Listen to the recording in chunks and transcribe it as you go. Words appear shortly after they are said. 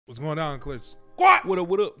What's going on, Clutch Squad? What up,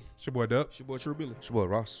 what up? It's your boy Dub. It's your boy True Billy. It's your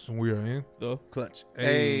boy Ross. And we are in The Clutch.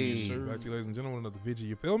 Hey, Hey. back to you, ladies and gentlemen, another video.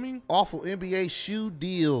 You feel me? Awful NBA shoe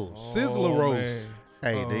deals. SIZZLA roast.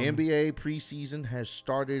 Hey, the NBA preseason has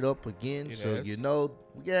started up again, so has. you know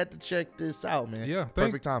we got to check this out, man. Yeah,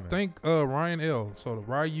 Perfect timing. Thank Ryan L. So the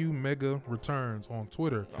Ryu Mega Returns on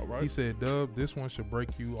Twitter. All right. He said, Dub, this one should break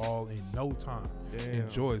you all in no time. Damn.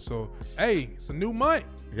 Enjoy. So, hey, it's a new month.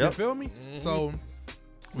 You Yep. feel me? So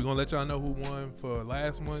we're gonna let y'all know who won for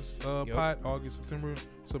last month's pot, August, September,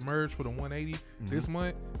 Submerged for the 180. This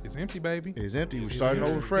month it's empty, baby. It's empty. We're It's starting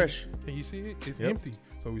empty. over fresh. Can you see it? It's Yep. empty.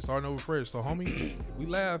 So we starting over fresh. So homie, we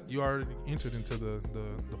laughed. You already entered into the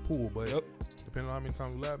pool, but depending on how many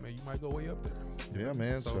times we laugh, man, you might go way up there. Yeah,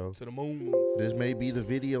 man. So, So To the moon. this may be the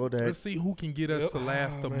video that. let's see who can get us to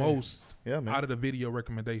laugh the most Yeah, man. out of the video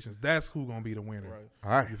recommendations. That's who gonna be the winner. Right.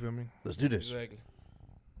 All right, You feel me? let's do this. Exactly.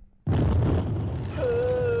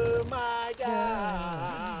 Oh my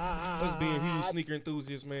God. Us being huge sneaker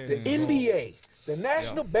enthusiasts, man. The is NBA, the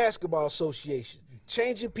National Basketball Association,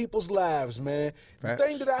 changing people's lives, man. Facts. The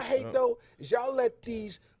thing that I hate, though, is y'all let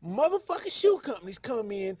these motherfucking shoe companies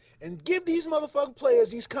come in and give these motherfucking players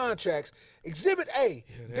these contracts. Exhibit A,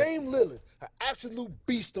 Dame Lillard, an absolute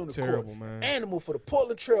beast on the Terrible, court. man. Animal for the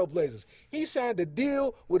Portland Trail Blazers. He signed a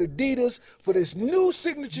deal with Adidas for this new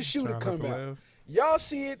signature shoe to Trying not come to out. laugh. Y'all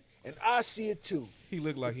see it, and I see it too. He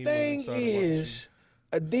looked like he Thing was inside of one is,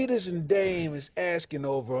 Adidas and Dame is asking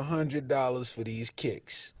over $100 for these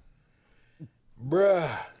kicks. Bruh,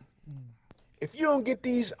 if you don't get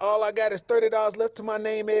these, all I got is $30 left to my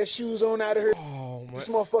name ass shoes on out of here. Oh, man. This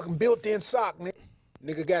motherfucking built-in sock, nigga.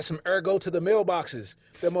 Nigga got some ergo to the mailboxes.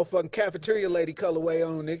 That motherfucking cafeteria lady colorway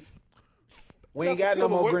on, nigga. We ain't got no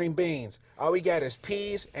more green beans. All we got is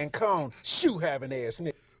peas and cone. Shoe having ass,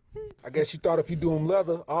 nigga. I guess you thought if you do them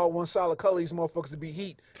leather, all one solid color, these motherfuckers would be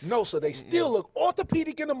heat. No, so they still look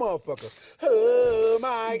orthopedic in the motherfucker. Oh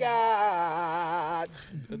my God.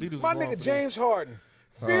 Adidas was My wrong nigga for James Harden,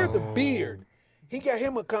 fear the beard. He got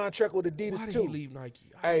him a contract with this. Adidas Why did too. he leave Nike?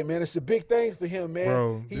 Hey man, it's a big thing for him, man.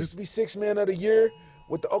 Bro, he used to be Sixth Man of the Year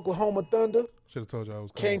with the Oklahoma Thunder. Should have told you I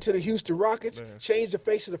was Came to the Houston Rockets, changed the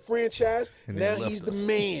face of the franchise. And Now then he's left the us.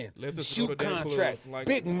 man. Left us to Shoe go to damn contract, club, like-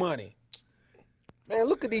 big money. Man,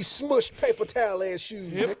 look at these smushed paper towel ass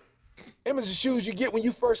shoes. Yep. Man. Them is the shoes you get when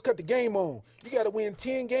you first cut the game on. You got to win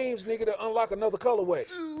 10 games, nigga, to unlock another colorway.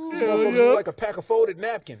 These motherfuckers look like a pack of folded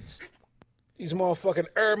napkins. These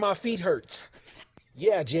motherfucking my feet hurts.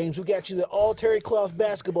 Yeah, James, we got you the all terry cloth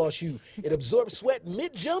basketball shoe. It absorbs sweat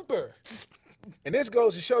mid-jumper. And this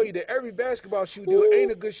goes to show you that every basketball shoe deal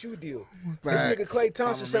ain't a good shoe deal. This nigga Klay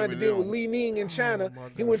Thompson signed a deal with Li Ning in China.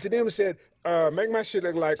 He went to them and said, make my shit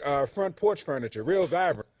look like front porch furniture, real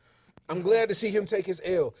vibrant. I'm glad to see him take his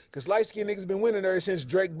L, because light-skinned niggas been winning ever since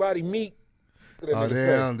Drake body meat. Look at that Oh, nigga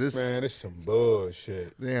damn, face. this- Man, this some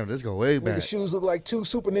bullshit. Damn, this go way back. Niggas' shoes look like 2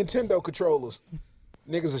 Super Nintendo controllers.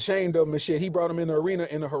 Niggas ashamed of him and shit. He brought them in the arena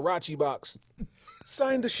in a Hirachi box.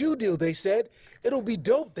 Signed the shoe deal, they said. It'll be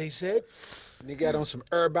dope, they said. Nigga got on some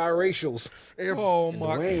biracials. Oh, my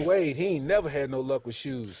God. Dwayne Wade, he ain't never had no luck with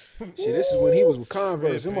shoes. Shit, this is when he was with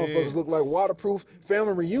Converse. Them motherfuckers look like waterproof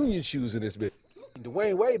family reunion shoes in this bitch.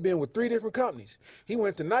 Dwayne Wade been with 3 different companies. He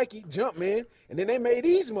went to Nike, Jumpman, and then they made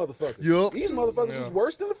these motherfuckers. Yup. These motherfuckers was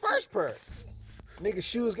worse than the first pair. Nigga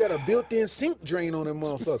shoes got a built-in sink drain on them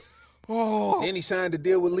motherfuckers. Then he signed a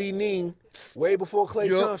deal with Li Ning way before Klay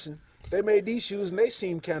Yup. Thompson. They made these shoes and they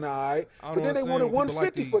seemed kind of all right. I But don't then they wanted understand when people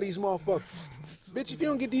like 150 for these motherfuckers. Bitch, if you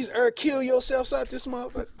don't get these kill yourselves out this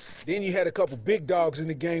motherfucker. Then you had a couple big dogs in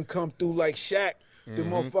the game come through like Shaq.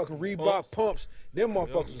 Them motherfucking Reebok pumps. Them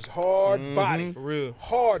motherfuckers was hard body. For real.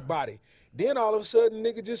 Hard body. Then all of a sudden,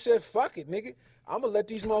 nigga just said, fuck it, nigga. I'm gonna let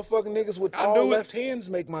these motherfucking niggas with all knew it. left hands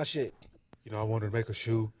make my shit. You know, I wanted to make a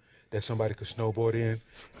shoe that somebody could snowboard in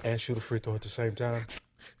and shoot a free throw at the same time.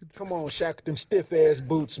 Come on, Shaq, with them stiff-ass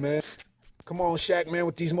boots, man. Come on, Shaq, man,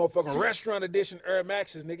 with these motherfucking restaurant edition Air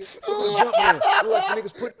Maxes, nigga. Look at them Jumpman. Look like the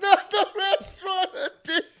niggas put... Not the restaurant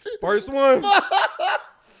edition. First one.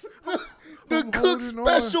 The Cook holding on.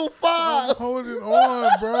 Special 5. I'm holding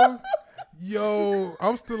on, bro. Yo,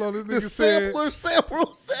 I'm still on this The nigga saying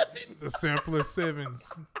sample 7. the sampler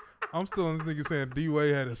 7s. I'm still on this nigga saying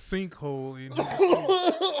D-Wade had a sinkhole in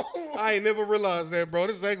his I ain't never realized that, bro.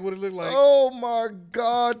 This is exactly what it looked like. Oh my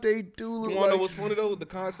God, they do look You want to know like. what's funny, though? The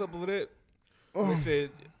concept of that? They said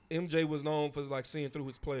MJ was known for, like, seeing through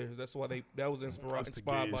his players. That's why that was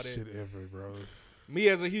inspired by that. shit ever, bro. Me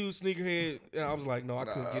as a huge sneakerhead, I was like, no, I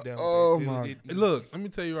couldn't get down with Oh, that. my It- Look, let me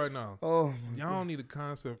tell you right now. Oh, Y'all don't need a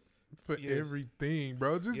concept for Yes. everything,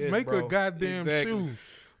 bro. Just Yes, make a bro. goddamn Exactly. shoe.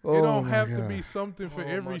 don't have to be something for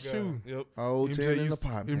every shoe. Yep.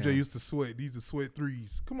 MJ used to sweat. These are sweat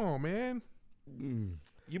threes. Come on, man.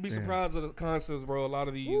 You'd be surprised at the concepts, bro. A lot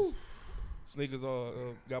of these sneakers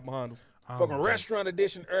got behind them. Fucking restaurant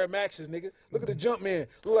edition Air Maxes, nigga. Look at the Jumpman.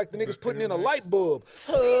 Look like the niggas putting in a light bulb.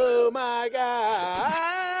 Oh my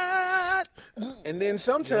God. And then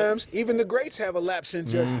sometimes even the greats have a lapse in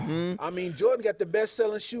judgment. I mean, Jordan got the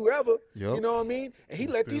best-selling shoe ever. You know what I mean? And he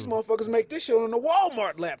let these motherfuckers make this shit on the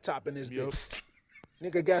Walmart laptop in this bitch.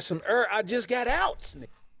 Nigga got some I just got outs, nigga.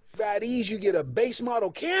 By these, you get a base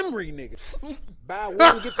model Camry, nigga. Buy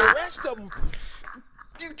one, get the rest of them.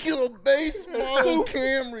 You kill a base model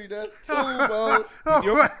Camry. That's two, bro.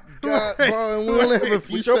 God, bro, and we only have a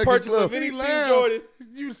few seconds left. He laughed. Jordan.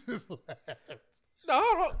 You just laughed. No,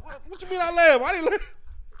 hold on. What you mean I laugh? I didn't laugh.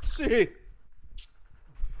 Shit.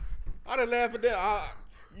 I didn't laugh at that.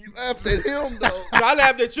 You laughed at him, though. I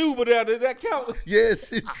laughed at you, but does that count?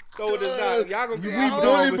 Yes, it So it does not. Y'all gonna We've get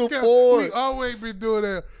done it before. We always been doing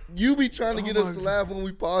that. You be trying to get us to laugh when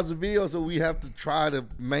we pause the video, so we have to try to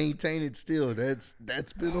maintain it still. That's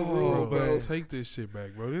been a rule, bro. Take this shit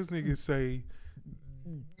back, bro. This nigga say,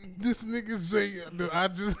 I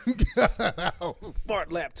just got out.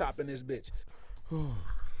 Smart laptop in this bitch. No,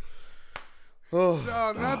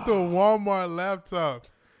 not the Walmart laptop.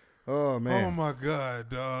 Oh, man. Oh, my God,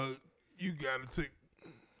 dog. You got to take.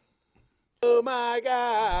 Oh, my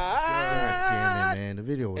God. God damn it, man. The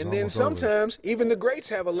video was And then almost sometimes even the greats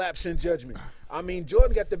have a lapse in judgment. I mean,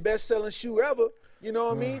 Jordan got the best-selling shoe ever. You know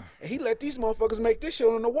what I mean? And he let these motherfuckers make this shit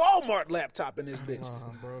on the Walmart laptop in this bitch.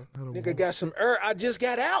 bro. Nigga got some I just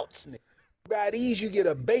got outs, nigga. By these, you get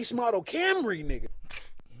a base model Camry, nigga.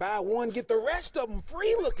 Buy one, get the rest of them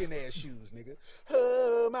free looking ass shoes, nigga.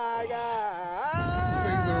 Oh my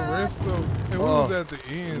God. The rest of, and we was at the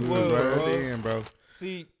end. right at the end, bro.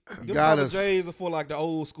 See, them type of J's are for like the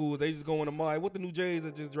old schools. They just go in the market. What the new J's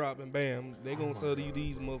that just dropped and bam, they gonna sell to you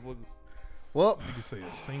these motherfuckers. Well, You can say a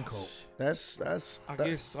sinkhole. that's I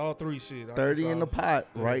guess all three shit. 30 in the pot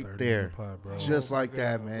right 30 there. in the pot, bro. Just like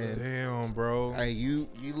that, man. Damn, bro. Hey, you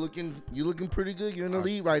looking pretty good. You're in the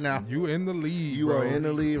lead right now. You in the lead, You bro. are in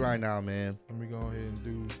the lead right now, man. Let me go ahead and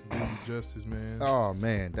do justice, man. Oh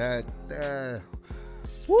man, that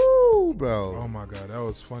woo, bro. Oh my God, that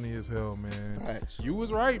was funny as hell, man. Facts. You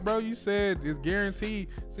was right, bro. You said it's guaranteed.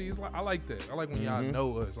 See, it's like I like that. I like when y'all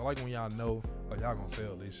know us. I like when y'all know like y'all gonna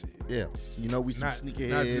fail this shit. Yeah, you know we some Not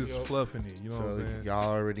sneakerheads. just fluffing it. You know what I'm So saying? y'all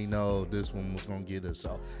already know this one was gonna get us.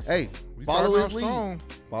 So hey, We follow starting his off lead. strong.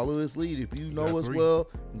 Follow his lead. If you know Got us 3. well,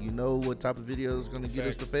 and you know what type of video is gonna get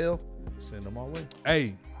us to fail, send them our way.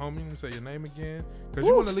 Hey, homie, let me say your name again. Because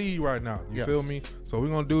you in the lead right now. You feel me? So we're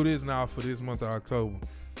going to do this now for this month of October.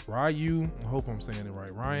 Ryu, I hope I'm saying it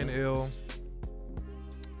right. Ryan L.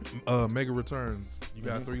 Mega Returns. You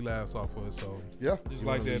got 3 laughs off of us. So Yeah, Just you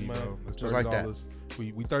like in the that, lead, man. bro. That's Just like that. $30.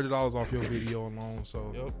 We $30 off your video alone.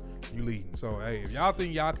 So you leading. So hey, if y'all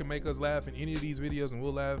think y'all can make us laugh in any of these videos and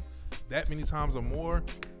we'll laugh that many times or more,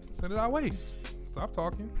 send it our way. Stop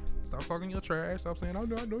talking. Stop talking your trash. Stop saying, I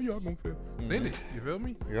know y'all gonna feel. Send it. You feel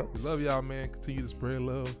me? Yep. We love y'all, man. Continue to spread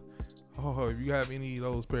love. Oh, if you have any of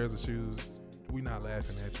those pairs of shoes, we not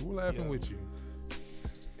laughing at you. We're laughing with you.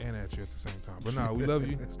 And at you at the same time. But nah, we love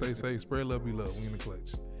you. Stay safe. Spread love, be love. We in the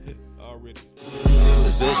clutch. Already.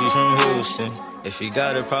 The bitch is from Houston. If you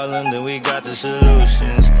got a problem, then we got the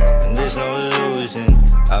solutions. And there's no illusion.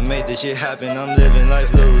 I made this shit happen, I'm living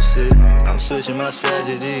life lucid. I'm switching my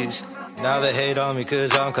strategies. Now they hate on me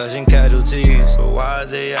cause I'm causing casualties. So why are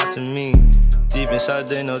they after me? Deep inside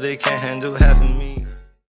they know they can't handle half of me.